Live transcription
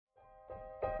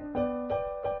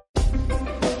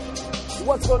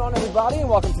What's going on, everybody, and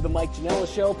welcome to the Mike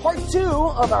Janela Show, part 2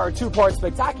 of our two-part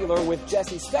spectacular with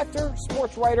Jesse Spector,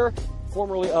 sports writer,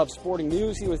 formerly of Sporting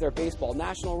News. He was their baseball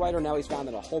national writer. Now he's found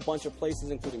in a whole bunch of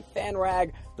places, including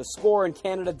FanRag, The Score in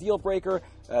Canada, Deal Breaker,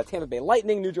 Tampa Bay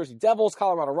Lightning, New Jersey Devils,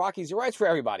 Colorado Rockies. He writes for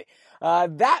everybody.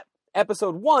 That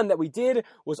episode 1 that we did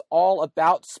was all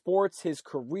about sports, his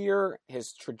career,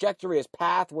 his trajectory, his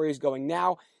path, where he's going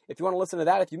now. If you want to listen to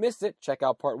that, if you missed it, check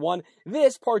out part 1.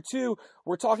 This, part 2,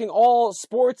 we're talking all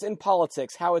sports and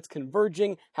politics, how it's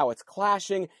converging, how it's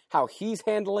clashing, how he's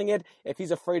handling it, if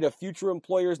he's afraid of future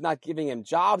employers not giving him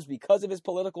jobs because of his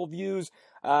political views,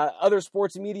 other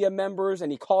sports media members,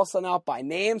 and he calls some out by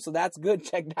name, so that's good.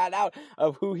 Check that out,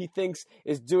 of who he thinks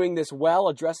is doing this well,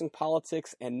 addressing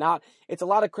politics and not. It's a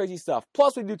lot of crazy stuff.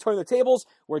 Plus, we do Turn the Tables,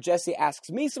 where Jesse asks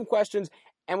me some questions,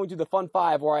 and we do the Fun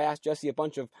 5, where I ask Jesse a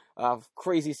bunch of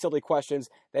crazy, silly questions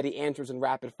that he answers in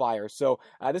rapid fire. So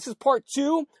this is part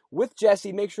 2 with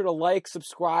Jesse. Make sure to like,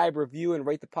 subscribe, review, and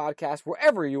rate the podcast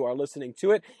wherever you are listening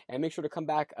to it. And make sure to come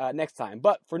back next time.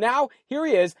 But for now, here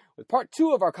he is with part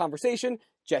 2 of our conversation,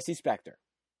 Jesse Spector.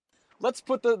 Let's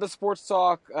put the sports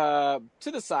talk to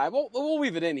the side. We'll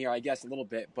weave it in here, I guess, a little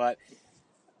bit. But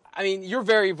I mean, you're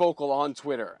very vocal on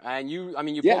Twitter, and you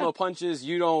pull no punches.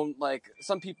 You don't,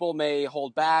 some people may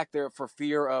hold back there for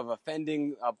fear of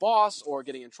offending a boss or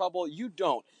getting in trouble. You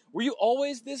don't. Were you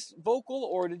always this vocal,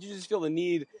 or did you just feel the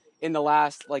need in the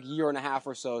last, year and a half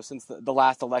or so since the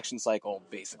last election cycle,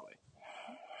 basically?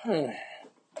 I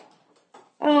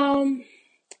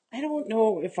don't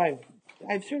know if I've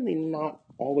certainly not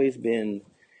always been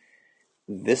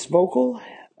this vocal.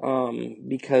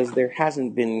 Because there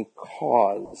hasn't been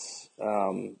cause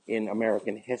in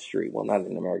American history, well, not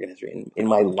in American history, in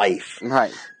my life,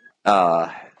 right,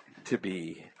 to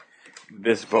be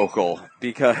this vocal.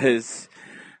 Because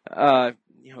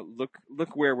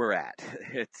look where we're at.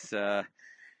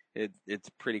 It's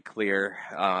pretty clear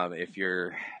if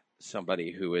you're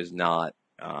somebody who is not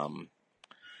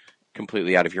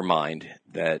completely out of your mind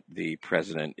that the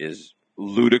president is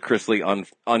ludicrously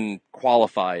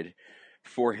unqualified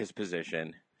for his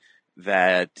position,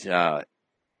 that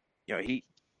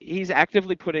he's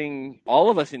actively putting all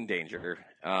of us in danger,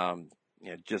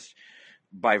 just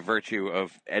by virtue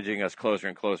of edging us closer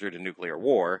and closer to nuclear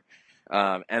war,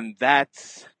 and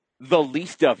that's the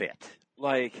least of it.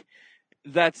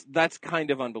 That's kind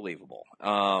of unbelievable.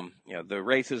 The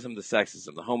racism, the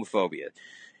sexism, the homophobia.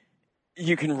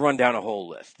 You can run down a whole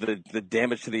list. The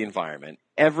damage to the environment.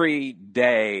 Every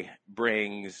day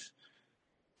brings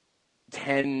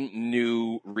 10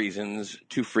 new reasons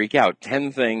to freak out.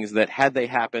 10 things that, had they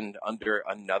happened under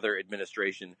another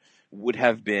administration, would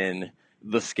have been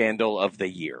the scandal of the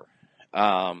year.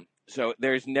 So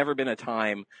there's never been a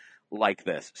time like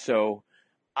this. So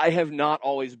I have not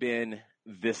always been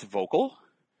this vocal.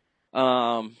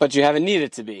 But you haven't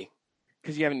needed to be.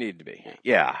 Because you haven't needed to be.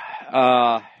 Yeah.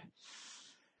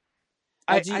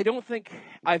 I don't think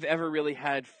I've ever really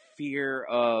had fear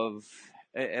of,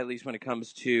 at least when it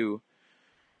comes to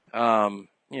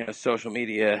social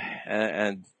media,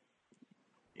 and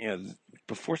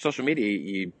before social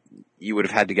media, you would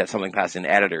have had to get something past an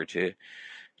editor to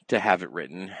have it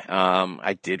written.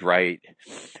 I did write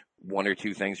 1 or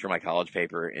 2 things for my college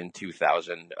paper in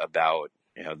 2000 about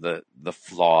the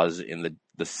flaws in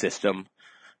the system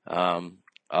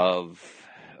of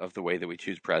the way that we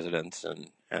choose presidents,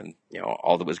 and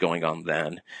all that was going on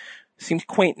then. Seems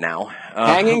quaint now.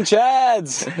 Hanging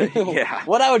chads! Yeah.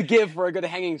 What I would give for a good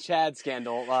hanging chad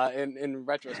scandal, in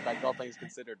retrospect, all things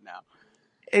considered now.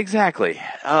 Exactly.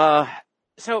 But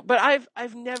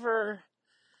I've never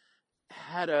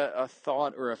had a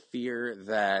thought or a fear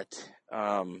that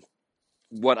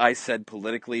what I said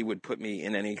politically would put me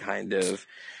in any kind of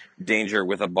danger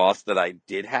with a boss that I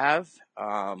did have.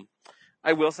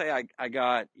 I will say I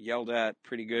got yelled at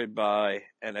pretty good by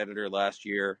an editor last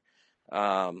year,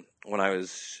 when I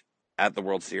was at the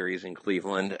World Series in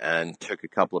Cleveland and took a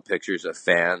couple of pictures of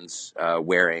fans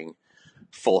wearing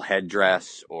full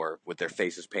headdress or with their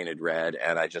faces painted red,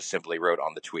 and I just simply wrote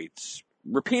on the tweets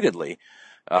repeatedly,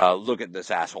 "Look at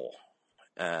this asshole."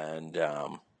 And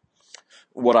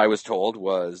what I was told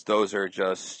was, those are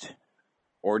just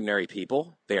ordinary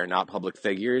people. They are not public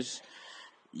figures.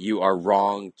 You are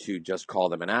wrong to just call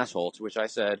them an asshole. To which I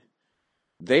said,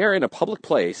 they are in a public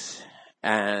place,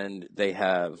 and they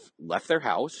have left their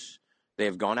house. They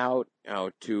have gone out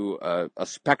to a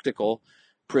spectacle,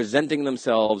 presenting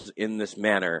themselves in this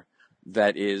manner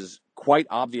that is quite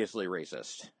obviously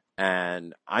racist.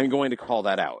 And I'm going to call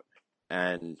that out.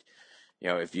 And,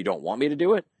 if you don't want me to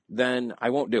do it, then I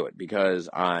won't do it, because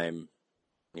I'm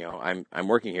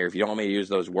working here. If you don't want me to use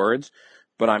those words,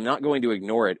 but I'm not going to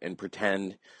ignore it and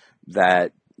pretend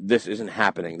that this isn't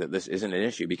happening, that this isn't an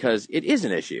issue, because it is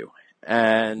an issue.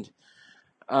 And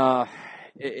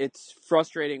it's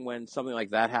frustrating when something like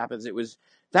that happens.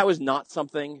 That was not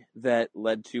something that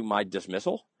led to my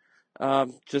dismissal.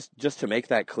 Just to make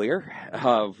that clear,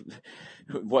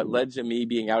 what led to me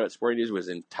being out at Sporting News was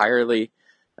entirely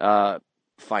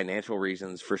financial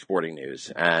reasons for Sporting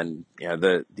News. And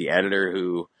the editor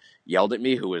who yelled at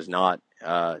me, who was not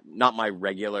my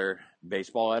regular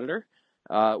baseball editor,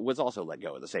 was also let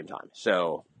go at the same time.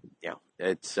 So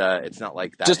it's not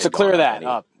like that. Just to clear that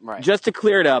up, right? Just to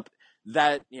clear it up,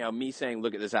 that me saying,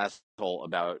 "Look at this asshole,"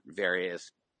 about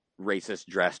various racist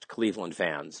dressed Cleveland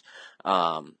fans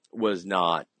was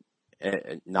not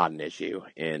an issue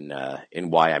in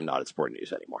why I'm not at Sporting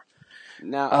News anymore.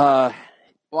 Now,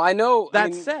 well, I know.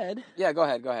 That said, yeah, go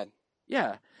ahead.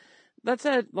 Yeah, that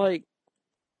said, like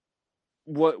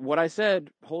what I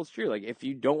said holds true. Like, if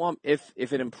you don't want,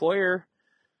 if an employer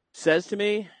says to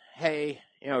me, "Hey,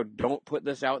 don't put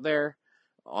this out there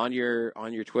on your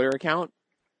Twitter account,"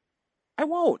 I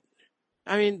won't.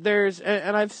 I mean,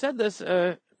 and I've said this.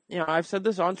 I've said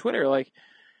this on Twitter. Like,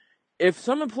 if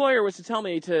some employer was to tell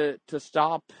me to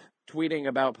stop tweeting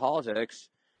about politics,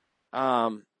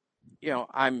 I'm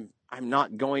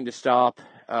not going to stop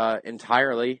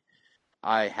entirely.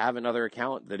 I have another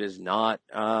account that is not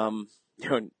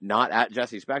not at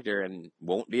Jesse Spector and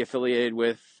won't be affiliated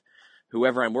with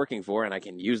whoever I'm working for, and I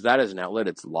can use that as an outlet.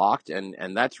 It's locked,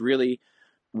 and that's really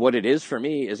what it is for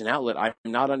me, is an outlet. I'm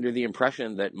not under the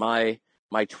impression that my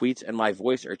tweets and my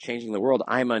voice are changing the world.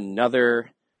 I'm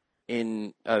another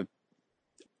in a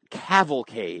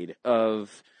cavalcade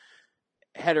of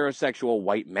heterosexual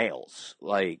white males,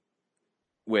 like,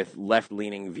 with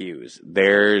left-leaning views.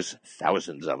 There's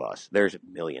thousands of us. There's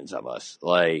millions of us.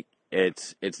 Like,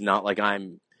 it's not like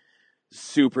I'm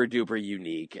super duper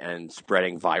unique and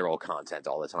spreading viral content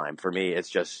all the time. For me, it's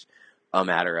just a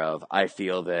matter of, I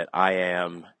feel that I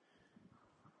am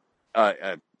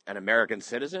an American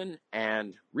citizen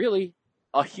and really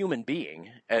a human being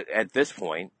at this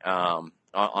point. On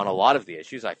a lot of the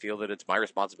issues, I feel that it's my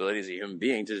responsibility as a human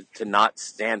being to not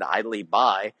stand idly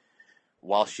by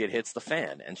while shit hits the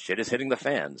fan, and shit is hitting the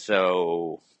fan.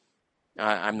 So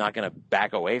I'm not going to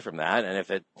back away from that. And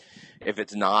if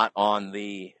it's not on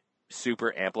the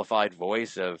super amplified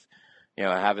voice of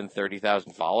having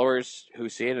 30,000 followers who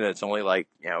see it, and it's only like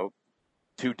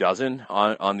 24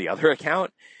 on the other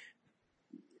account,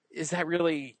 is that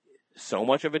really so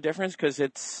much of a difference? Because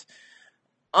it's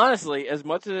honestly, as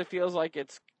much as it feels like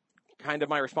it's kind of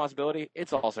my responsibility,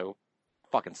 it's also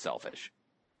fucking selfish.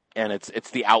 And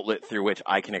it's the outlet through which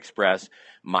I can express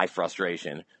my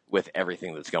frustration with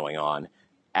everything that's going on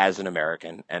as an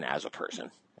American and as a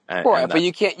person. Right, but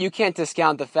you can't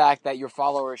discount the fact that your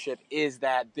followership is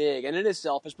that big, and it is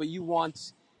selfish. But you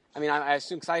want, I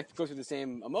assume, because I go through the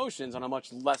same emotions on a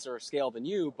much lesser scale than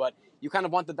you, but you kind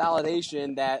of want the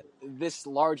validation that this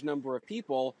large number of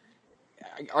people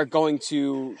are going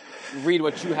to read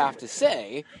what you have to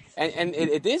say, and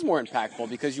it is more impactful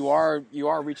because you are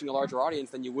reaching a larger audience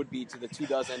than you would be to the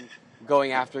 24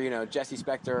 going after Jesse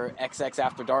Spector, XX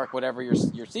After Dark, whatever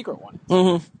your secret one is.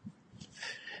 Mm-hmm.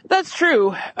 That's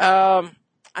true.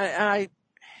 I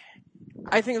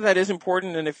think that is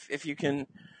important, and if you can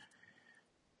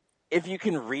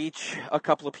reach a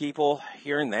couple of people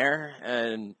here and there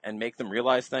and make them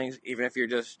realize things, even if you're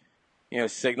just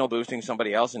signal boosting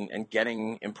somebody else and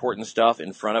getting important stuff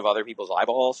in front of other people's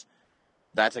eyeballs,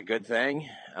 that's a good thing,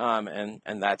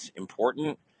 and that's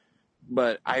important.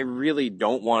 But I really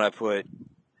don't want to put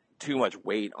too much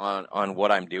weight on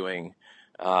what I'm doing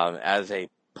as a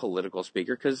political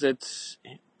speaker, because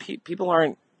people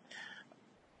aren't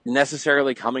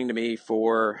necessarily coming to me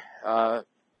for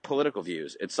political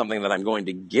views. It's something that I'm going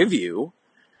to give you,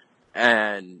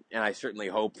 and I certainly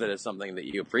hope that it's something that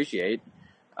you appreciate.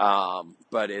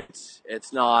 But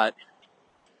it's not.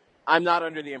 I'm not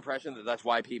under the impression that that's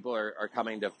why people are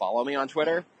coming to follow me on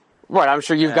Twitter. Right, I'm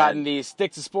sure you've gotten the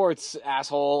stick to sports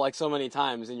asshole like so many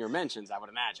times in your mentions, I would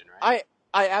imagine, right?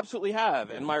 I absolutely have,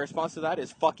 and my response to that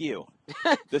is, fuck you.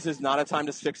 This is not a time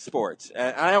to stick to sports.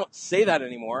 And I don't say that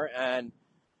anymore, and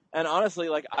honestly,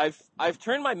 like, I've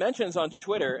turned my mentions on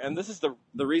Twitter, and this is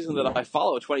the reason that I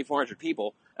follow 2,400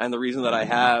 people, and the reason that I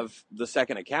have the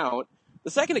second account.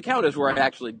 The second account is where I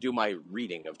actually do my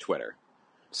reading of Twitter.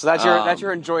 So that's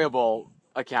your enjoyable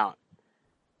account.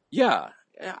 Yeah.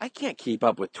 I can't keep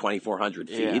up with 2,400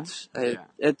 feeds. Yeah.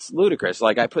 It's ludicrous.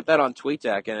 Like, I put that on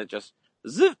TweetDeck, and it just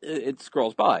it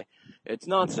scrolls by. It's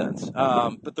nonsense.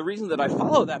 But the reason that I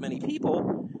follow that many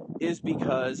people is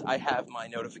because I have my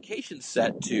notifications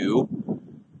set to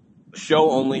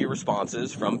show only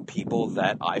responses from people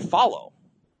that I follow.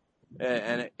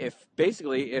 And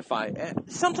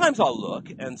sometimes I'll look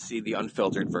and see the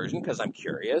unfiltered version because I'm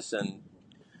curious and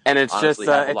it's honestly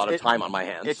just have a lot of time on my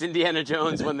it's hands. Indiana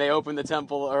Jones when they open the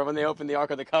temple or when they open the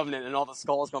Ark of the Covenant and all the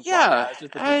skulls come flying Yeah. out. It's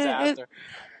just a disaster.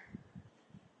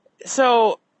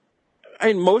 So,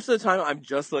 most of the time I'm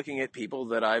just looking at people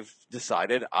that I've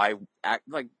decided I act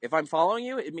like. If I'm following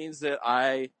you, it means that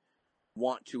I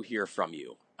want to hear from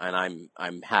you, and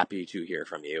I'm happy to hear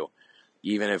from you,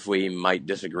 even if we might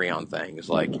disagree on things.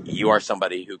 Like, you are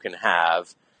somebody who can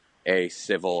have a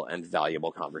civil and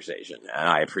valuable conversation, and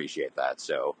I appreciate that.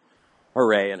 So,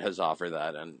 hooray and huzzah for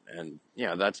that, and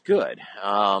that's good.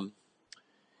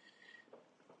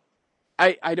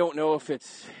 I don't know if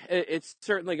it's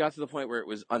certainly got to the point where it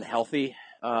was unhealthy,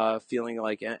 feeling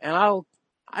like, and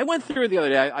I went through it the other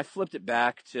day. I flipped it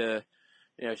back to,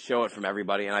 show it from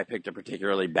everybody, and I picked a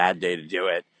particularly bad day to do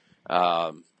it.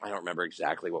 I don't remember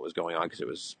exactly what was going on because it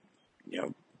was,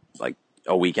 like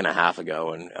a week and a half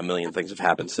ago, and a million things have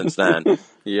happened since then. Yep.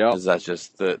 Because that's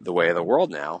just the way of the world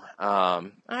now.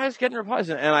 I was getting replies,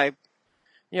 and I,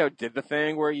 did the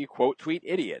thing where you quote tweet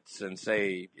idiots and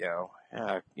say,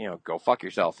 go fuck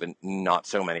yourself in not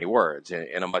so many words,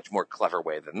 in a much more clever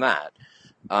way than that.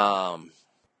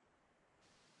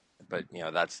 But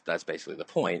that's basically the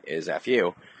point, is F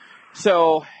you.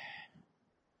 So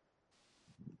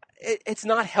it's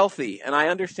not healthy, and I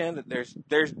understand that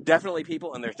there's definitely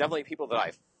people, and there's definitely people that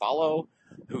I follow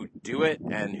who do it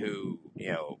and who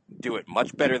do it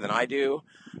much better than I do.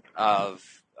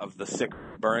 Of the sick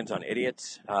burns on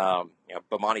idiots,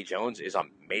 Bomani Jones is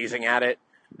amazing at it,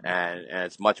 and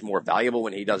it's much more valuable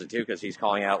when he does it too, because he's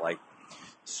calling out like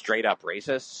straight up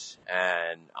racists,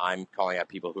 and I'm calling out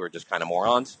people who are just kind of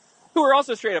morons, who are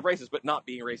also straight up racist, but not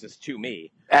being racist to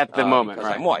me At the moment,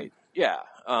 because right? I'm white. Yeah.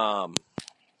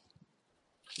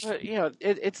 But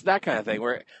it's that kind of thing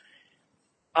where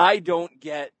I don't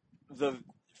get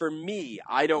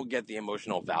I don't get the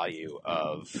emotional value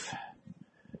of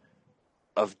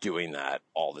doing that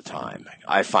all the time.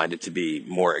 I find it to be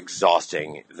more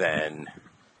exhausting than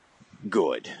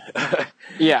good.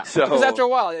 Yeah, So, because after a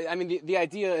while, I mean, the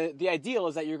ideal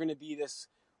is that you're going to be this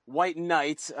white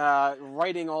knight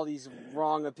writing all these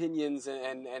wrong opinions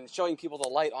and showing people the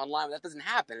light online. But that doesn't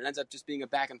happen. It ends up just being a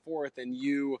back and forth, and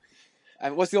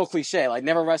what's the old cliche? Like,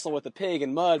 never wrestle with a pig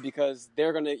in mud, because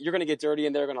you're gonna get dirty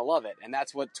and they're gonna love it, and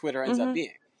that's what Twitter ends up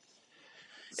being.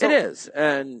 So, it is,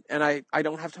 and I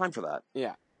don't have time for that.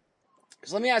 Yeah.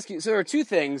 So let me ask you. So there are two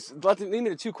things. Lead me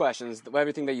to two questions.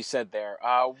 Everything that you said there.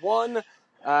 One,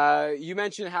 you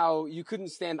mentioned how you couldn't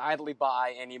stand idly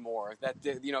by anymore. That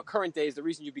current days, the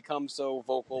reason you become so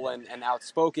vocal and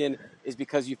outspoken is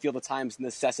because you feel the times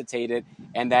necessitate it,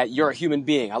 and that you're a human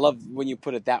being. I love when you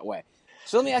put it that way.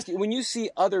 So let me ask you: when you see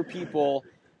other people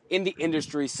in the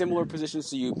industry, similar positions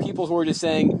to you, people who are just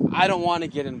saying, "I don't want to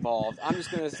get involved.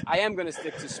 I am gonna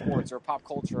stick to sports or pop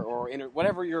culture or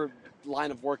whatever your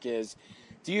line of work is."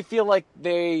 Do you feel like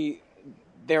they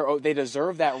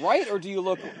deserve that right, or do you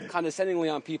look condescendingly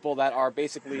on people that are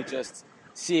basically just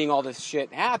seeing all this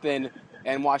shit happen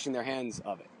and washing their hands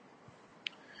of it?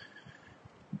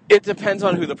 It depends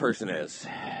on who the person is.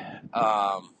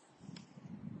 How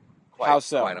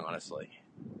so? Quite honestly,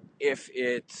 if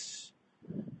it's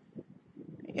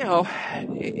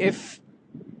if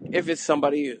it's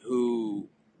somebody who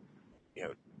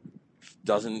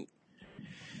doesn't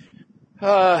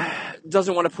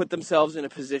want to put themselves in a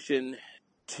position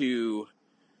to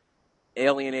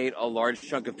alienate a large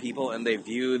chunk of people, and they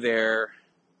view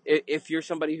if you're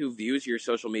somebody who views your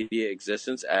social media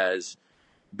existence as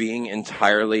being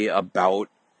entirely about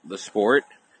the sport,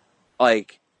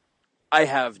 like, I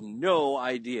have no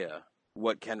idea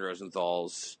what Ken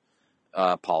Rosenthal's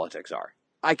politics are.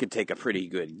 I could take a pretty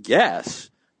good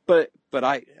guess, but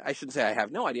I shouldn't say I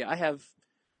have no idea. I have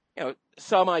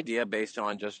some idea based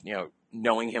on just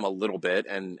knowing him a little bit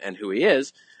and who he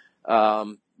is.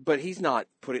 But he's not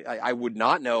putting. I would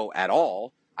not know at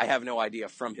all. I have no idea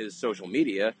from his social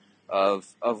media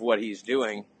of what he's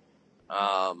doing.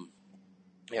 On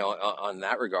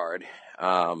that regard,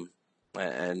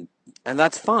 and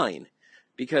that's fine,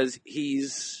 because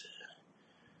he's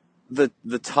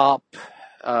the top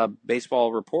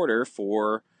baseball reporter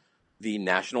for the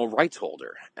national rights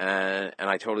holder, and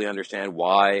I totally understand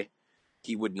why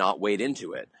he would not wade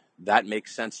into it. That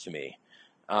makes sense to me.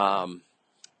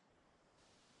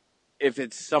 If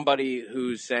it's somebody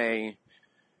who's saying,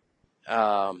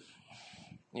 can't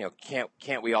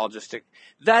we all just stick?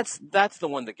 That's the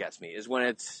one that gets me, is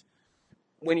when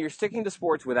you're sticking to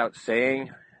sports without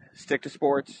saying stick to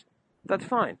sports. That's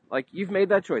fine. Like, you've made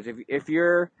that choice. If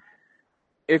you're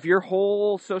if your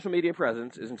whole social media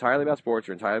presence is entirely about sports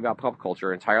or entirely about pop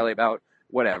culture, entirely about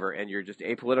whatever, and you're just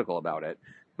apolitical about it,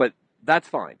 but that's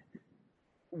fine.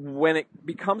 When it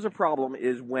becomes a problem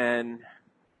is when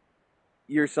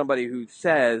you're somebody who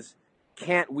says,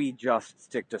 can't we just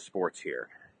stick to sports here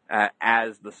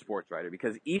as the sports writer?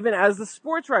 Because even as the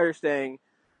sports writer saying,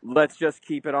 let's just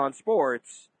keep it on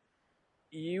sports,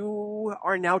 you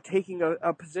are now taking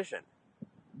a position.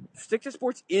 Stick to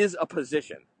sports is a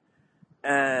position.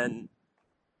 And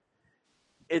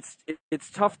it's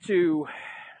tough to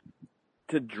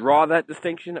draw that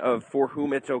distinction of for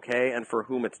whom it's okay and for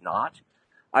whom it's not.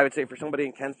 I would say for somebody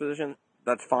in Ken's position,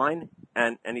 that's fine,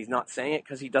 and he's not saying it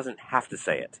because he doesn't have to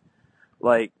say it.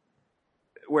 Like,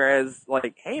 whereas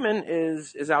like Heyman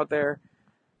is out there,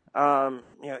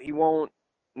 he won't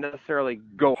necessarily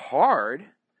go hard,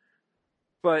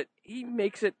 but he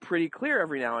makes it pretty clear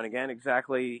every now and again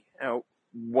exactly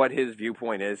what his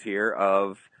viewpoint is here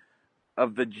of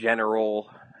the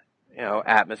general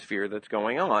atmosphere that's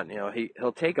going on.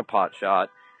 He'll take a pot shot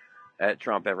at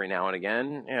Trump every now and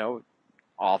again,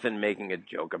 often making a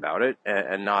joke about it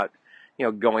and not,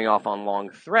 going off on long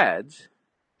threads,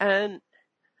 and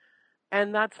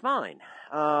that's fine.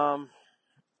 To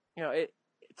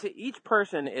each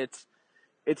person, it's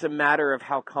a matter of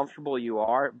how comfortable you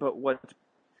are. But what's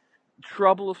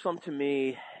troublesome to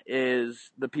me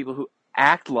is the people who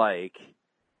act like,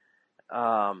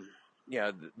 that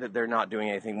they're not doing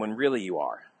anything when really you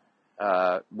are.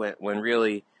 When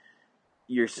really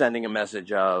you're sending a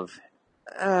message of,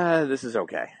 this is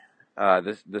okay.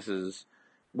 This is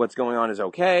what's going on is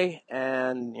okay,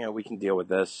 and we can deal with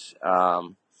this.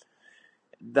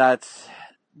 That's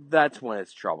when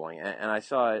it's troubling. And I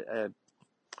saw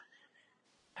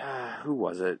who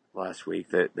was it last week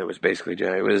that was basically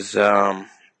doing it? Was the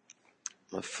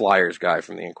Flyers guy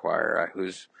from the Inquirer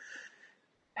who's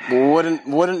wouldn't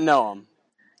know him.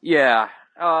 Yeah,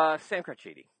 Sam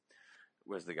Carchidi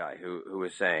was the guy who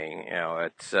was saying,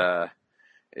 it's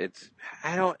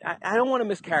I don't want to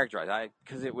mischaracterize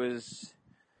because it was.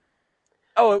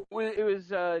 Oh, it was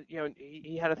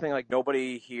he had a thing like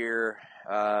nobody here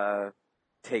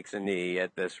takes a knee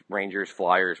at this Rangers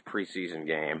Flyers preseason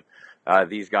game.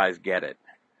 These guys get it.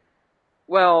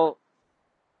 Well,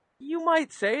 you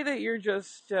might say that you're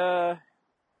just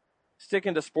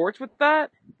sticking to sports with that.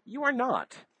 You are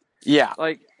not. Yeah.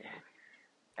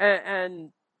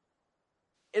 And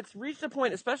it's reached a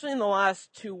point, especially in the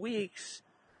last 2 weeks,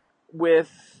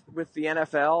 with the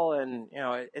NFL, and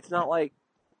it's not like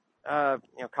Colin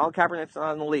Kaepernick's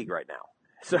not in the league right now,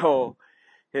 so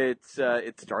it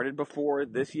started before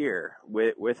this year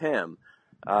with him.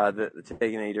 The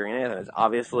taking a knee during an anthem has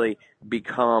obviously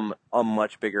become a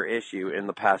much bigger issue in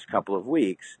the past couple of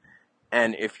weeks,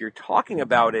 and if you're talking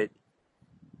about it,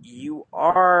 you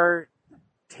are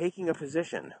taking a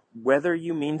position, whether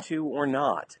you mean to or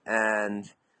not,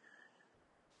 and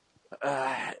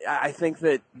I think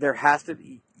that there has to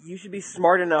be. You should be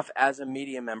smart enough as a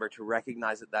media member to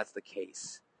recognize that that's the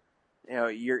case.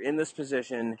 You're in this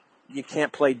position. You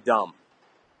can't play dumb.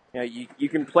 You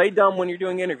can play dumb when you're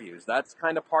doing interviews. That's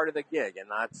kind of part of the gig, and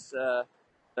that's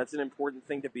an important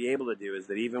thing to be able to do. Is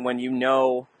that even when you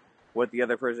know what the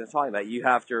other person is talking about, you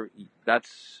have to.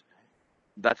 That's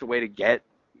a way to get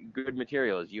good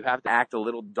material. Is you have to act a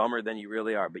little dumber than you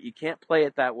really are, but you can't play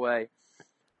it that way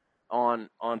on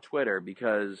Twitter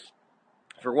because,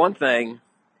 for one thing,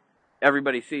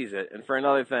 everybody sees it, and for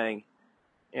another thing,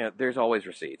 there's always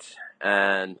receipts,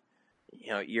 and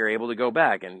you're able to go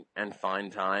back and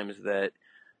find times that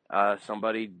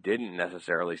somebody didn't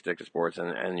necessarily stick to sports,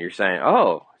 and you're saying,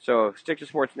 oh, so stick to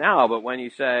sports now, but when you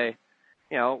say,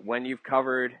 when you've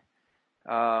covered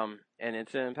an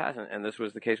incident in past, and this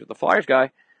was the case with the Flyers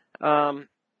guy,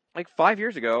 like 5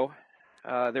 years ago,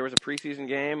 there was a preseason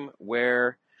game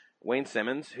where Wayne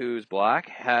Simmons, who's black,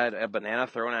 had a banana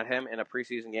thrown at him in a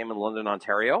preseason game in London,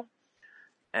 Ontario,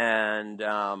 and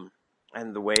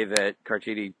the way that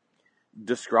Carchidi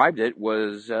described it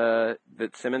was that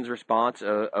Simmons' response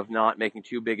of not making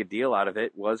too big a deal out of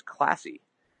it was classy.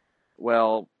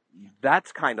 Well,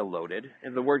 that's kind of loaded,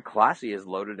 and the word classy is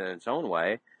loaded in its own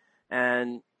way,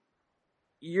 and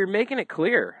you're making it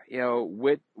clear,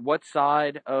 with what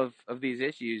side of these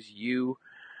issues you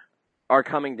are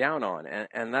coming down on.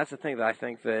 And that's the thing that I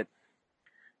think that,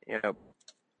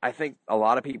 I think a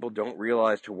lot of people don't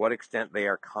realize to what extent they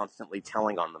are constantly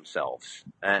telling on themselves.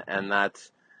 And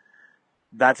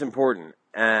that's important.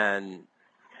 And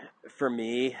for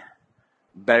me,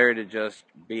 better to just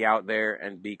be out there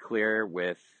and be clear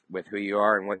with who you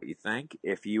are and what you think.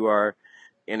 If you are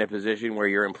in a position where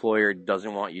your employer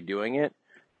doesn't want you doing it,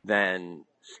 then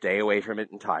stay away from it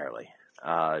entirely.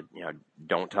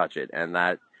 don't touch it. And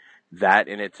that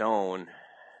in its own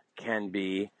can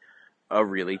be a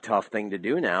really tough thing to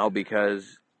do now,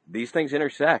 because these things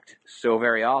intersect so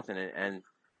very often. And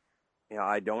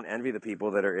I don't envy the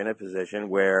people that are in a position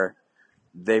where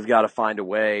they've got to find a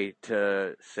way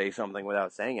to say something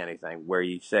without saying anything, where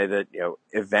you say that,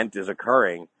 event is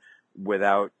occurring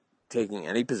without taking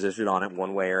any position on it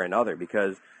one way or another,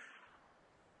 because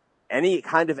any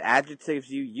kind of adjectives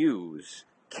you use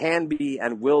can be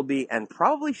and will be and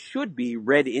probably should be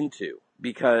read into,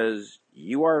 because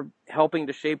you are helping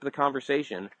to shape the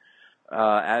conversation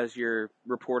as you're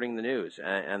reporting the news.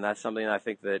 And that's something that I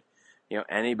think that,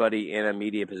 anybody in a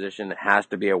media position has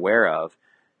to be aware of.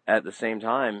 At the same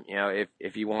time,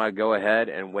 if you want to go ahead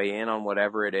and weigh in on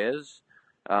whatever it is,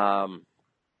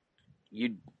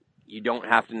 you don't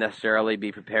have to necessarily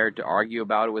be prepared to argue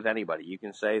about it with anybody. You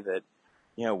can say that,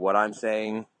 what I'm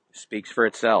saying speaks for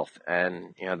itself,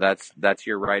 and that's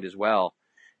your right as well.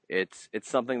 It's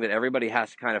something that everybody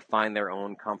has to kind of find their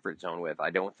own comfort zone with.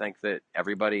 I don't think that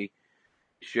everybody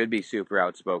should be super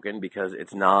outspoken, because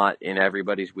it's not in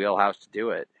everybody's wheelhouse to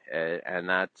do it, and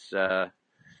that's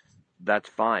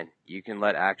fine. You can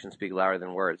let action speak louder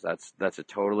than words. That's a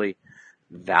totally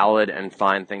valid and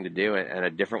fine thing to do. And a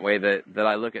different way that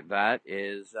I look at that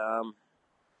is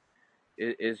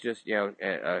just,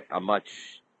 a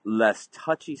much less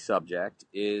touchy subject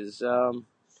is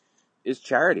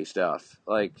charity stuff.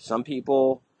 Like, some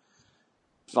people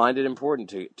find it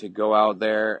important to go out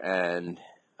there and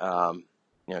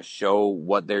show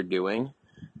what they're doing.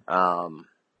 Partially,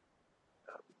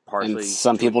 and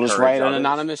some to people just write encourage an others.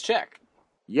 anonymous check.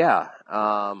 Yeah.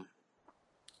 For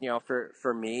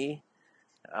me,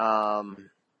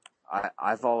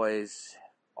 I've always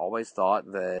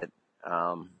thought that,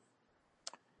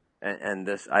 and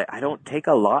this, I don't take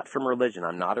a lot from religion.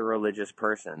 I'm not a religious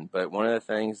person, but one of the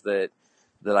things that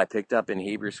I picked up in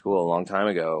Hebrew school a long time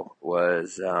ago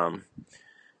was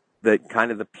that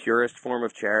kind of the purest form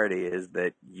of charity is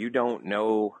that you don't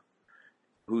know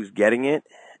who's getting it,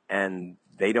 and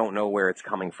they don't know where it's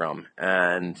coming from.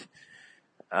 And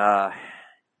I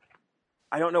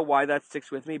don't know why that sticks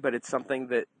with me, but it's something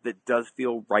that does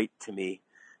feel right to me,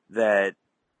 that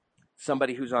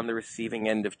somebody who's on the receiving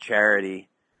end of charity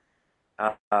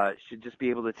should just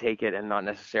be able to take it and not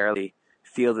necessarily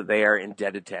feel that they are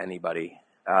indebted to anybody,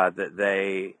 that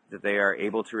they are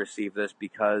able to receive this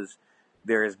because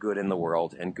there is good in the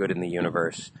world and good in the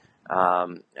universe,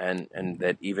 and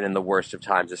that even in the worst of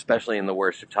times, especially in the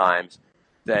worst of times,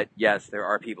 that yes, there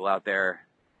are people out there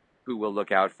who will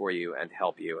look out for you and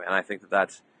help you. And I think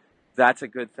that that's a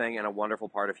good thing and a wonderful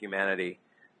part of humanity.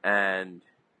 And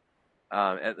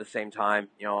at the same time,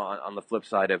 on the flip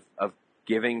side of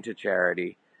giving to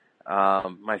charity,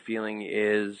 my feeling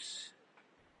is,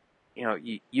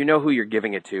 you know who you're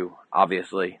giving it to,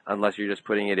 obviously, unless you're just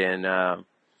putting it in a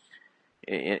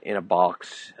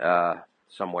box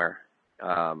somewhere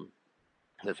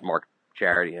that's marked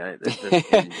charity. In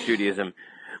Judaism.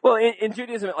 Well, in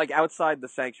Judaism, like outside the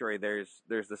sanctuary, there's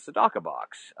the tzedakah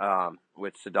box,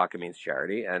 which tzedakah means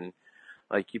charity, and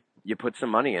like you put some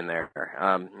money in there.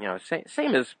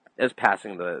 Same as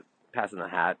passing the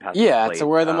hat, passing the plate. So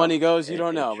where the money goes, you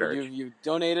don't know. But you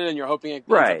donated, and you're hoping it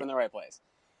ends up in the right place.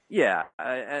 Yeah,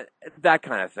 that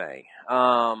kind of thing.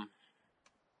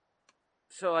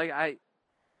 So like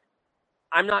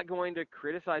I'm not going to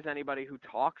criticize anybody who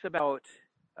talks about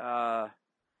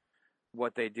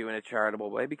what they do in a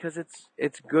charitable way, because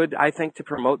it's good, I think, to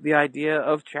promote the idea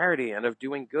of charity and of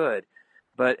doing good.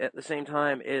 But at the same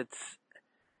time, it's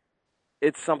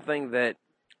something that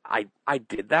I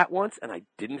did that once and I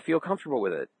didn't feel comfortable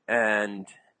with it. And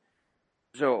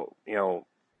so,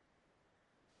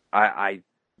 I'm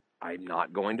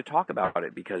not going to talk about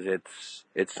it, because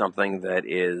it's something that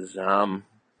is,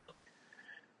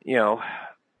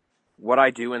 what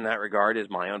I do in that regard is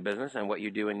my own business, and what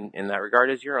you do in that regard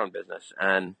is your own business.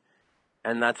 And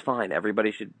that's fine.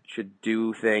 Everybody should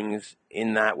do things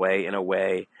in that way, in a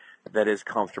way that is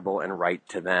comfortable and right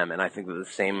to them. And I think that the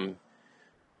same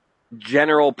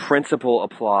general principle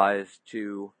applies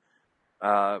to,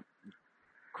 I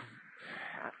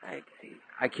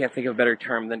can't think of a better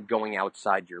term than going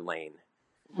outside your lane.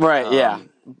 Right, yeah.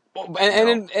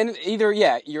 And either,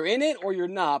 you're in it or you're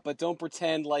not, but don't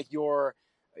pretend like you're,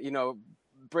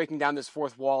 breaking down this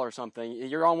fourth wall or something.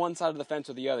 You're on one side of the fence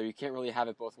or the other. You can't really have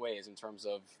it both ways in terms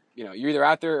of, you're either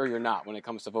out there or you're not when it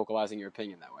comes to vocalizing your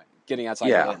opinion that way. Getting outside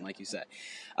your lane, like you said.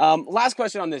 Last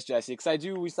question on this, Jesse, because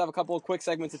we still have a couple of quick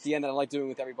segments at the end that I like doing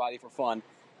with everybody for fun.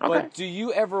 Okay. But do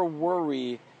you ever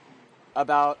worry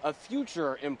about a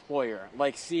future employer,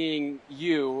 like seeing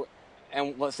you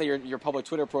and let's say your public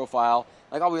Twitter profile,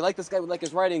 like, oh, we like this guy, we like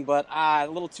his writing, but a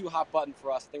little too hot button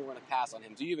for us. I think we're going to pass on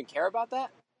him. Do you even care about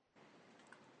that?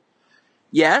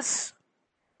 Yes.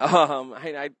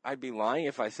 I'd be lying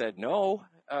if I said no.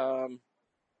 How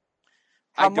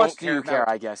I much don't do care you care,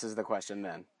 about I guess, is the question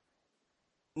then.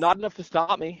 not enough to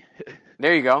stop me.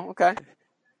 There you go. Okay.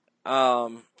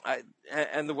 And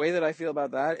the way that I feel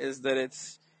about that is that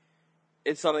it's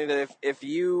something that if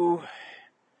you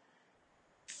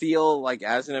feel like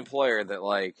as an employer that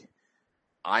like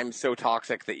I'm so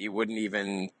toxic that you wouldn't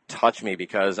even touch me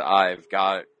because I've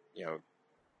got,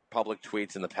 public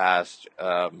tweets in the past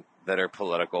that are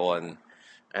political and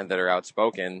that are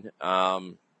outspoken,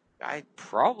 I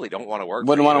probably don't want to work for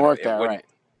Wouldn't you. want to And work it there, right?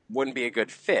 wouldn't be a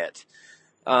good fit.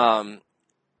 Like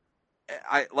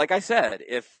I said,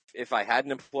 if I had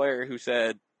an employer who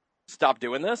said, stop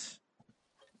doing this,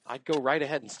 I'd go right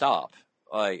ahead and stop.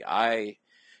 If I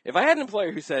had an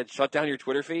employer who said, shut down your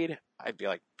Twitter feed, I'd be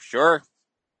like, sure,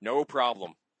 no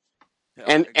problem.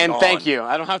 And thank Gone. you.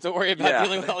 I don't have to worry about Yeah.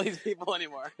 dealing with all these people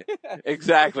anymore.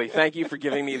 Exactly. Thank you for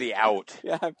giving me the out.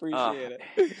 Yeah, I appreciate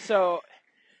it. So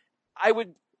I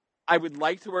would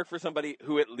like to work for somebody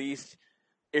who at least,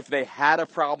 if they had a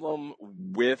problem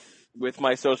with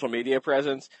my social media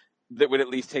presence, that would at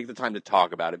least take the time to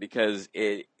talk about it, because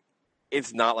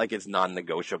it's not like it's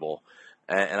non-negotiable,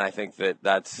 and I think that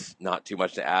that's not too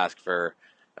much to ask for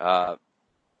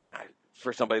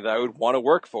somebody that I would want to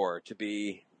work for to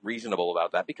be reasonable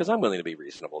about that, because I'm willing to be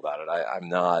reasonable about it. I'm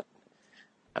not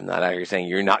out here saying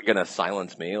you're not going to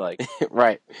silence me, like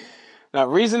Right. Now,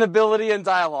 reasonability and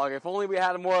dialogue. If only we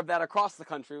had more of that across the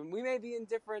country, we may be in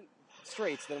different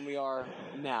straits than we are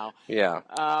now. yeah.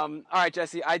 All right,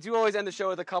 Jesse. I do always end the show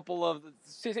with a couple of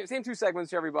same two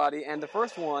segments for everybody, and the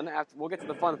first one, we'll get to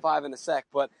the fun five in a sec,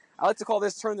 but I like to call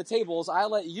this "Turn the Tables." I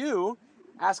let you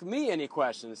ask me any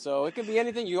questions, so it can be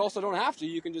anything. You also don't have to.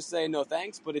 You can just say no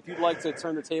thanks. But if you'd like to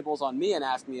turn the tables on me and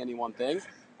ask me any one thing,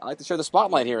 I like to share the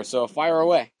spotlight here. So fire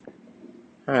away.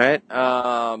 All right.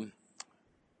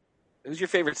 Who's your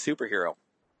favorite superhero?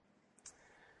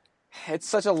 It's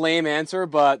such a lame answer,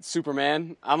 but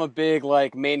Superman. I'm a big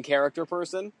main character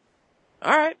person.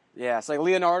 All right. Yeah, it's like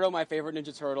Leonardo, my favorite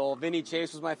Ninja Turtle. Vinny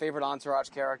Chase was my favorite Entourage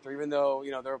character, even though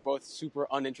they're both super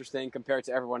uninteresting compared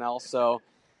to everyone else. So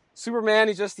Superman,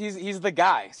 he's the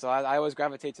guy. So I always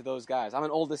gravitate to those guys. I'm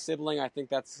an oldest sibling. I think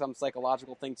that's some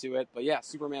psychological thing to it. But yeah,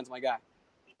 Superman's my guy.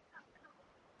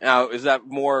 Now, is that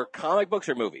more comic books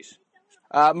or movies?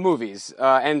 Movies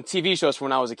and TV shows from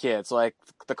when I was a kid. So like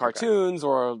the cartoons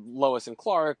or Lois and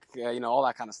Clark, all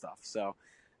that kind of stuff. So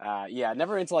yeah,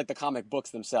 never into the comic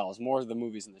books themselves, more the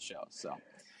movies and the shows. So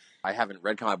I haven't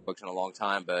read comic books in a long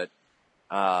time, but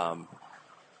I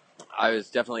was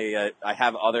definitely I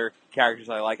have other characters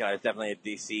I like, and I was definitely a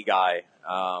DC guy.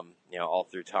 All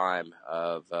through time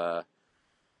of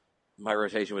my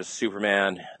rotation was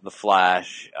Superman, The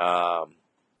Flash, a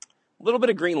little bit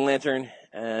of Green Lantern,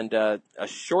 and a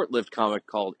short-lived comic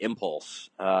called Impulse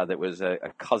that was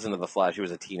a cousin of The Flash who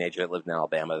was a teenager that lived in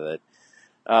Alabama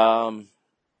that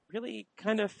really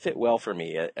kind of fit well for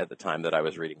me at the time that I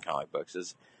was reading comic books.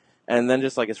 And then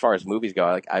just as far as movies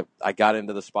go, I got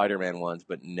into the Spider-Man ones,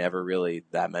 but never really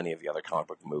that many of the other comic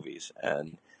book movies.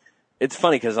 And it's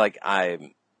funny because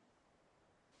I'm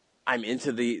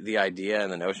into the idea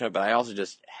and the notion of it, but I also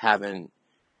just haven't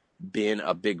been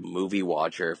a big movie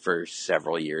watcher for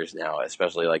several years now,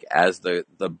 especially as the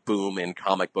boom in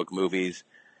comic book movies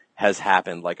has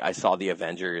happened. I saw the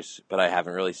Avengers, but I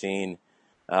haven't really seen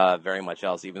very much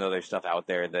else, even though there's stuff out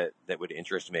there that would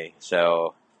interest me.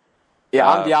 So yeah,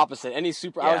 I'm the opposite.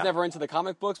 Yeah. I was never into the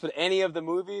comic books, but any of the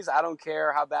movies, I don't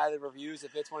care how bad the reviews.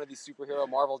 If it's one of these superhero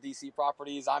Marvel DC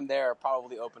properties, I'm there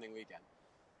probably opening weekend.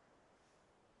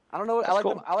 I don't know.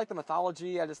 Cool. I like the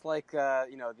mythology. I just like the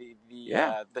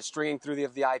stringing through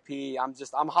the IP.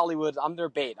 I'm Hollywood. I'm their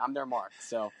bait. I'm their mark.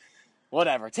 So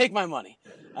whatever. Take my money.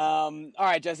 All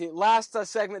right, Jesse. Last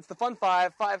segment. It's the fun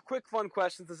five. 5 quick fun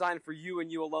questions designed for you and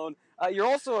you alone. You're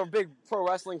also a big pro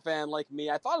wrestling fan like me.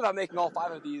 I thought about making all 5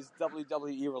 of these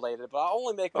WWE related, but I'll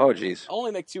only make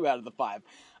only make 2 out of the 5.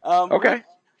 Okay.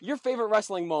 Your favorite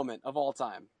wrestling moment of all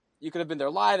time? You could have been there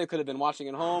live. It could have been watching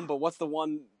at home. But what's the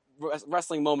one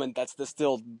wrestling moment that's the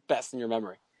still best in your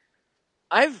memory?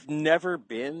 I've never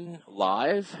been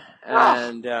live,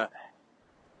 and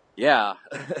yeah,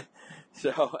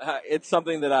 so it's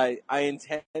something that I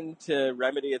intend to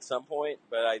remedy at some point,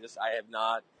 but I have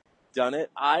not done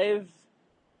it.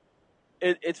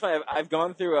 It's funny. I've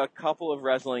gone through a couple of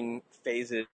wrestling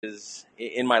phases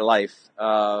in my life.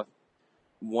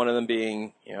 One of them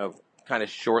being kind of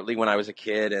shortly when I was a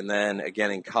kid, and then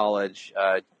again in college,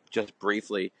 just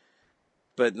briefly.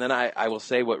 But then I will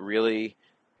say what really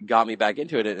got me back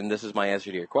into it, and this is my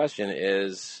answer to your question,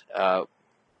 is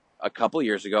a couple of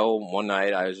years ago, one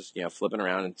night I was just, flipping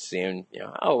around and seeing,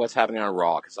 oh, what's happening on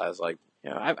Raw? Because I was like,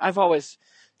 I've always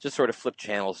just sort of flipped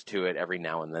channels to it every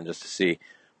now and then just to see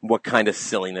what kind of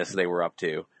silliness they were up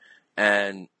to.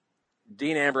 And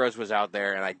Dean Ambrose was out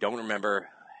there, and I don't remember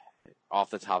off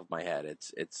the top of my head.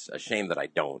 It's a shame that I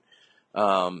don't.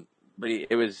 But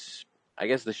it was, I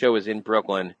guess the show was in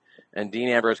Brooklyn, and Dean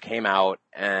Ambrose came out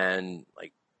and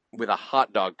with a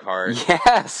hot dog cart.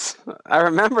 Yes, I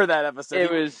remember that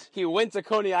episode. He went to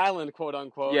Coney Island, quote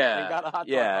unquote, and got a hot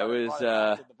dog cart. It was. And brought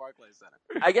it back to the Barclays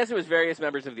Center. I guess it was various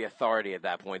members of the Authority at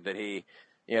that point that he,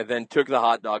 then took the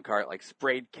hot dog cart,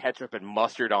 sprayed ketchup and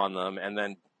mustard on them, and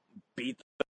then beat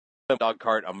the dog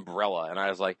cart umbrella. And I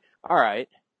was like, all right,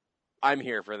 I'm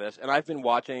here for this. And I've been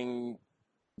watching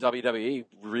WWE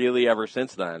really ever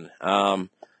since then.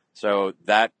 So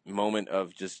that moment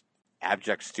of just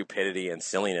abject stupidity and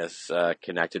silliness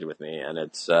connected with me, and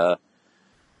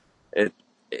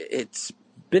it's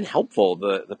been helpful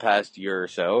the past year or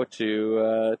so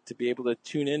to be able to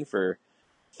tune in for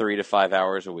 3 to 5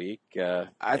 hours a week.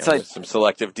 With some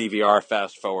selective DVR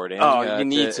fast forwarding. You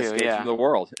need to escape from the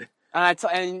world.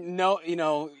 And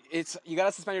you got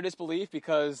to suspend your disbelief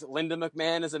because Linda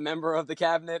McMahon is a member of the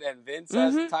cabinet and Vince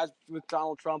has ties with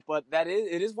Donald Trump. But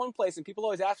it is one place, and people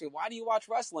always ask me, why do you watch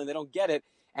wrestling? They don't get it.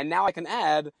 And now I can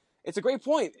add, it's a great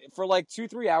point. For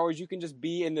 2-3 hours, you can just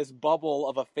be in this bubble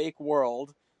of a fake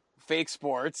world, fake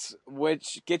sports,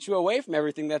 which gets you away from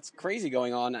everything that's crazy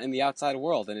going on in the outside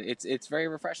world. And it's very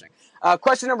refreshing.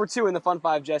 Question number 2 in the Fun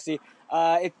 5, Jesse.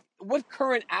 What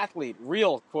current athlete,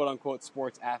 real quote-unquote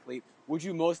sports athlete, would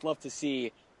you most love to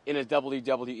see in a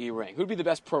WWE ring? Who'd be the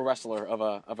best pro wrestler of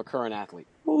a current athlete?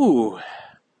 Ooh.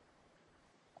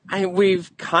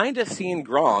 We've kind of seen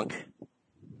Gronk.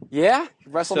 Yeah,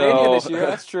 WrestleMania this year,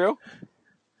 that's true.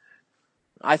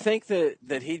 I think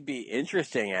that he'd be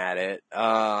interesting at it.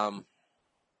 I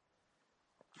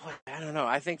don't know.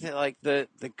 I think that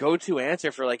the go-to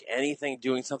answer for anything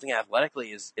doing something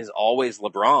athletically is always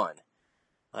LeBron.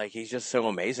 He's just so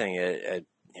amazing at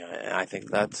and I think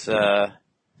that's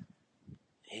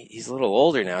he's a little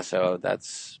older now, so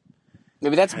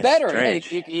maybe that's better.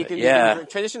 Strange. You can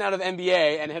transition out of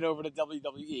NBA and head over to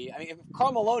WWE. I mean, if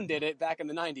Karl Malone did it back in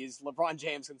the 90s, LeBron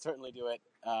James can certainly do it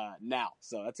now.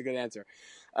 So that's a good answer.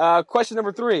 Question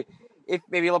number 3. If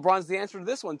maybe LeBron's the answer to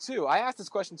this one too. I ask this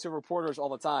question to reporters all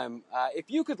the time. If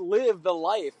you could live the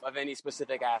life of any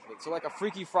specific athlete, so like a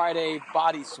Freaky Friday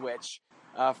body switch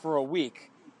for a week,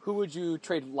 who would you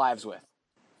trade lives with?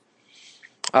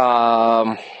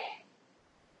 Roger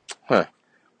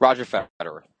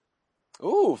Federer.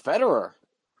 Ooh, Federer.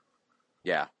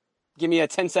 Yeah. Give me a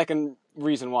 10-second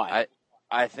reason why.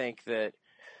 I think that,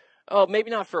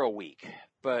 maybe not for a week,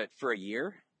 but for a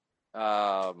year.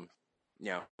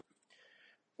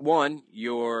 One,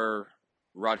 you're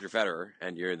Roger Federer,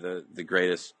 and you're the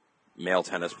greatest male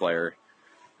tennis player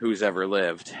who's ever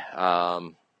lived.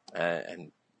 And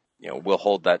we'll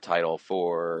hold that title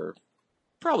for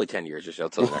probably 10 years or so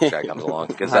until the next guy comes along,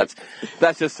 because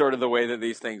that's just sort of the way that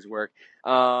these things work.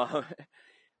 I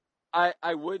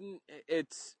wouldn't.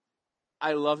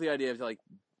 I love the idea of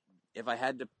if I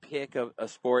had to pick a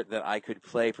sport that I could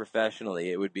play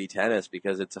professionally, it would be tennis,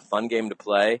 because it's a fun game to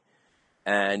play,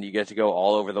 and you get to go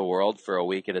all over the world for a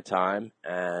week at a time,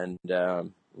 and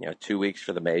 2 weeks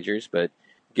for the majors, but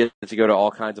get to go to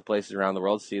all kinds of places around the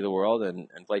world, see the world, and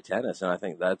play tennis. And I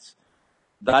think that's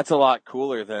a lot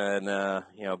cooler than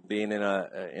being in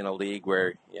a league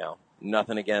where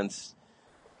nothing against.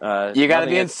 You got to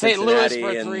be in St. Louis for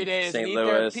and 3 days. St. And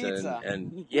Louis eat their pizza.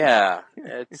 and yeah,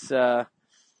 it's a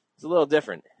little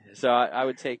different. So I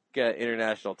would take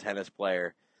international tennis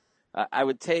player. I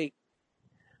would take.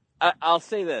 I'll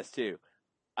say this too.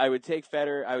 I would take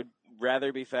Federer. I would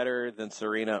rather be Federer than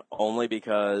Serena, only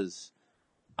because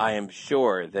I am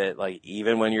sure that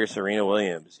even when you're Serena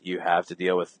Williams, you have to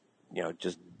deal with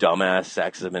just dumbass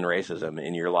sexism and racism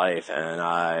in your life, and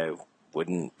I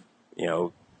wouldn't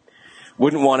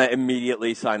want to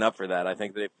immediately sign up for that. I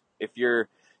think that if you're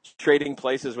trading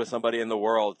places with somebody in the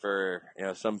world for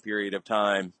some period of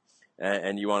time,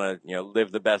 and you want to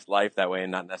live the best life that way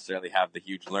and not necessarily have the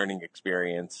huge learning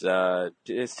experience,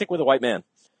 stick with a white man.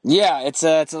 Yeah, it's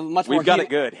a much more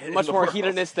much more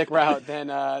hedonistic route than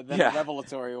a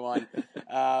revelatory one.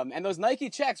 And those Nike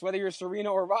checks, whether you're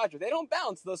Serena or Roger, they don't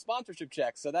bounce, those sponsorship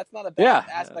checks. So that's not a bad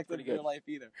aspect of your life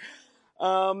either.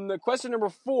 Question number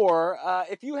 4,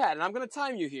 if you had, and I'm going to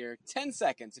time you here, 10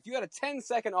 seconds. If you had a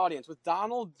 10-second audience with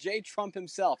Donald J. Trump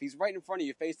himself, he's right in front of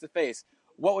you face to face,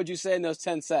 what would you say in those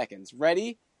 10 seconds?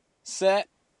 Ready? set,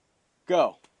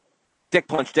 go. Dick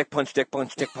punch, dick punch, dick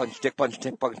punch, dick punch, dick punch,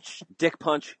 dick punch, dick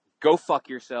punch. Go fuck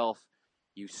yourself.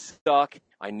 You suck.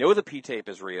 I know the P-tape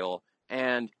is real,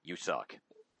 and you suck.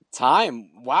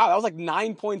 Time. Wow, that was like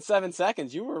 9.7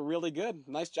 seconds. You were really good.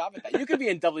 Nice job at that. You could be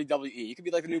in WWE. You could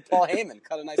be like the new Paul Heyman.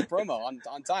 Cut a nice promo on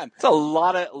time. It's a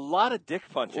lot of dick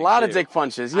punching. A lot of too. dick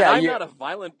punches. Yeah, I'm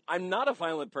not a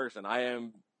violent person. I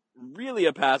am really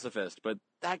a pacifist, but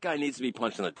that guy needs to be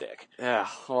punched in the dick. Yeah,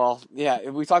 well, yeah.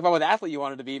 If we talk about what athlete you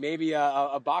wanted to be, maybe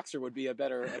a boxer would be a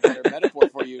better metaphor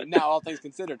for you. Now, all things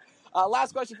considered.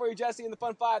 Last question for you, Jesse, in the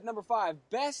fun five. Number 5,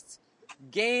 best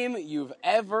game you've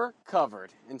ever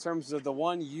covered in terms of the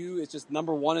one it's just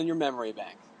number 1 in your memory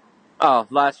bank. Oh,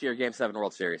 last year, Game 7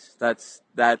 World Series.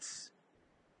 That's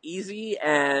easy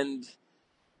and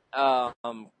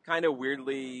kind of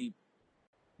weirdly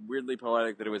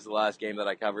poetic that it was the last game that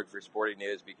I covered for Sporting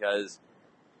News, because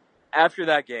after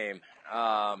that game,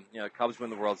 Cubs win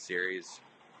the World Series.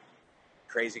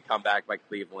 Crazy comeback by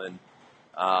Cleveland.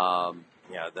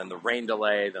 Then the rain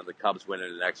delay, then the Cubs win it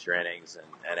in extra innings,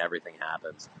 and everything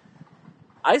happens.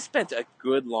 I spent a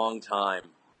good long time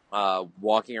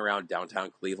walking around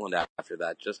downtown Cleveland after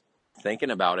that, just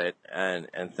thinking about it and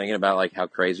thinking about like how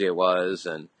crazy it was,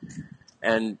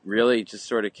 and really just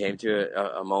sort of came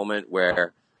to a moment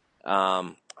where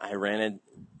I ran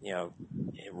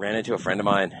into a friend of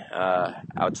mine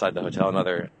outside the hotel,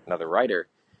 another writer,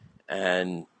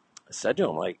 and said to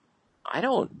him, like, I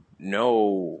don't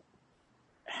know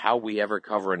how we ever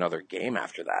cover another game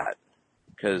after that,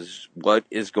 because what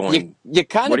is going?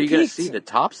 What are you going to see that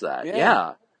tops that?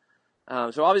 Yeah.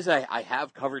 So obviously I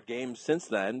have covered games since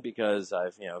then, because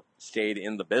I've stayed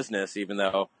in the business, even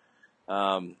though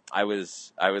I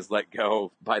was let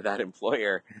go by that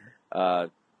employer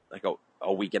like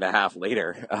a week and a half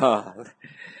later.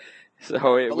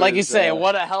 So it like was, you say,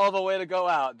 what a hell of a way to go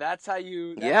out. That's how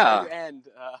you end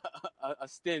a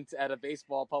stint at a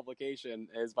baseball publication,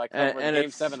 is by covering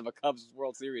Game 7 of a Cubs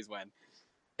World Series win.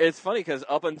 It's funny because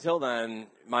up until then,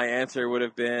 my answer would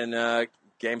have been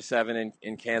Game 7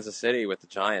 in Kansas City with the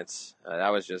Giants. That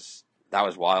was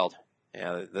wild.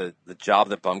 The job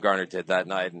that Bumgarner did that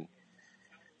night, and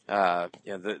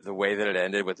the way that it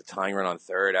ended with the tying run on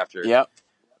third after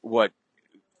what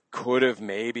could have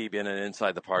maybe been an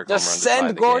inside the park home run. Just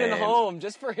send Gordon home,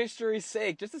 just for history's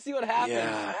sake, just to see what happens.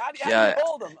 Yeah. How do you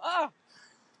hold him?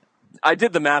 I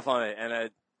did the math on it,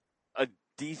 and a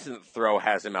decent throw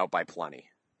has him out by plenty.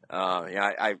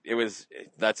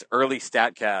 That's early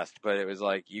StatCast, but it was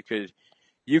like you could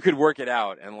work it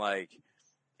out, and like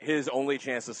his only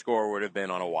chance to score would have been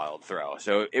on a wild throw.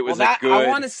 So it was a good. I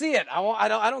want to see it. I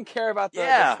don't care about the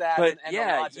stats and the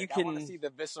logic. I want to see the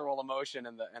visceral emotion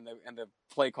and the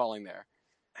play calling there.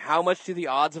 How much do the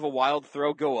odds of a wild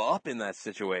throw go up in that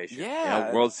situation?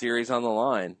 Yeah, World Series on the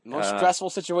line. Most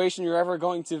stressful situation you're ever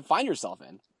going to find yourself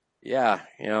in. Yeah,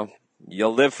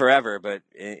 you'll live forever, but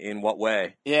in what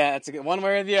way? Yeah, it's one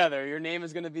way or the other. Your name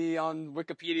is going to be on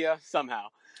Wikipedia somehow.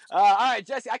 All right,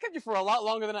 Jesse, I kept you for a lot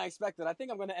longer than I expected. I think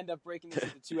I'm going to end up breaking this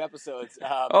into 2 episodids.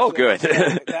 Good.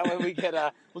 That way we get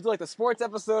we'll do like the sports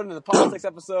episode and the politics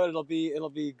episode. It'll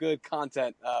be good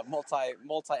content,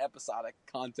 multi episodic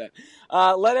content.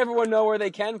 Let everyone know where they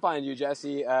can find you,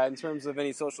 Jesse, in terms of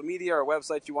any social media or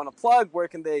websites you want to plug. Where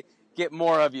can they get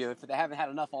more of you if they haven't had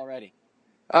enough already?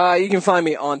 You can find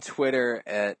me on Twitter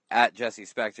at Jesse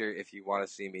Spector if you want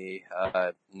to see me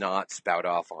not spout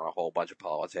off on a whole bunch of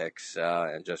politics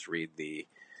and just read the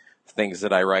things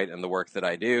that I write and the work that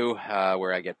I do,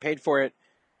 where I get paid for it.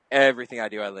 Everything I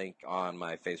do, I link on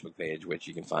my Facebook page, which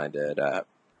you can find at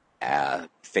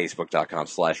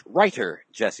facebook.com/writer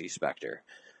Jesse Spector.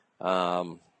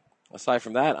 Aside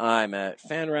from that, I'm at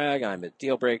FanRag, I'm at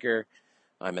Dealbreaker.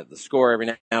 I'm at The Score every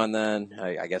now and then,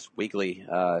 I guess weekly,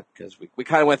 because we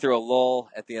kind of went through a lull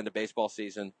at the end of baseball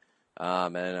season,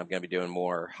 and I'm going to be doing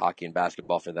more hockey and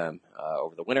basketball for them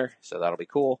over the winter, so that'll be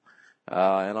cool.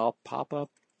 And I'll pop up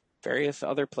various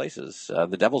other places,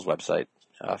 the Devil's website,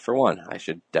 for one. I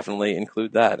should definitely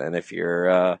include that. And if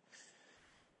you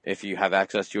have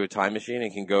access to a time machine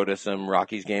and can go to some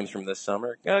Rockies games from this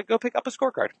summer, go pick up a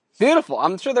scorecard. Beautiful.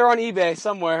 I'm sure they're on eBay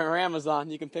somewhere or Amazon.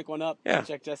 You can pick one up. Yeah.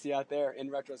 Check Jesse out there in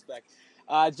retrospect.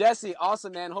 Jesse,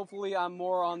 awesome, man. Hopefully I'm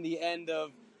more on the end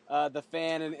of the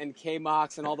Fan and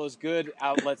K-Mox and all those good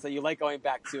outlets that you like going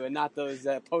back to, and not those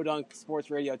podunk sports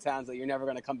radio towns that you're never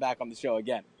going to come back on the show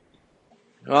again.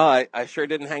 Well, I sure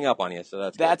didn't hang up on you,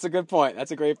 so that's a good point.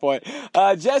 That's a great point.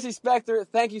 Jesse Spector,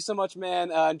 thank you so much,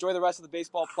 man. Enjoy the rest of the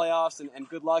baseball playoffs, and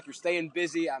good luck. You're staying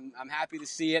busy. I'm happy to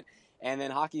see it. And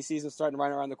then hockey season's starting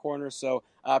right around the corner, so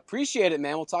appreciate it,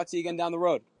 man. We'll talk to you again down the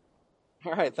road.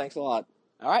 All right, thanks a lot.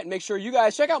 All right, make sure you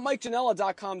guys check out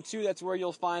MikeJanella.com too. That's where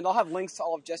you'll find, I'll have links to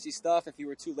all of Jesse's stuff. If you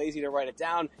were too lazy to write it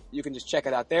down, you can just check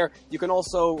it out there. You can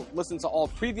also listen to all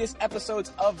previous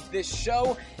episodes of this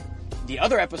show. The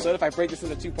other episode, if I break this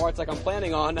into 2 parts like I'm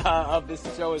planning on, of this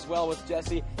show as well with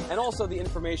Jesse, and also the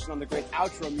information on the great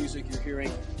outro music you're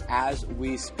hearing as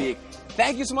we speak.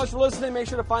 Thank you so much for listening. Make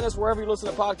sure to find us wherever you listen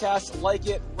to podcasts. Like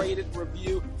it, rate it,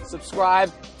 review,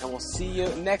 subscribe, and we'll see you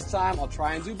next time. I'll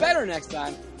try and do better next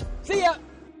time. See ya!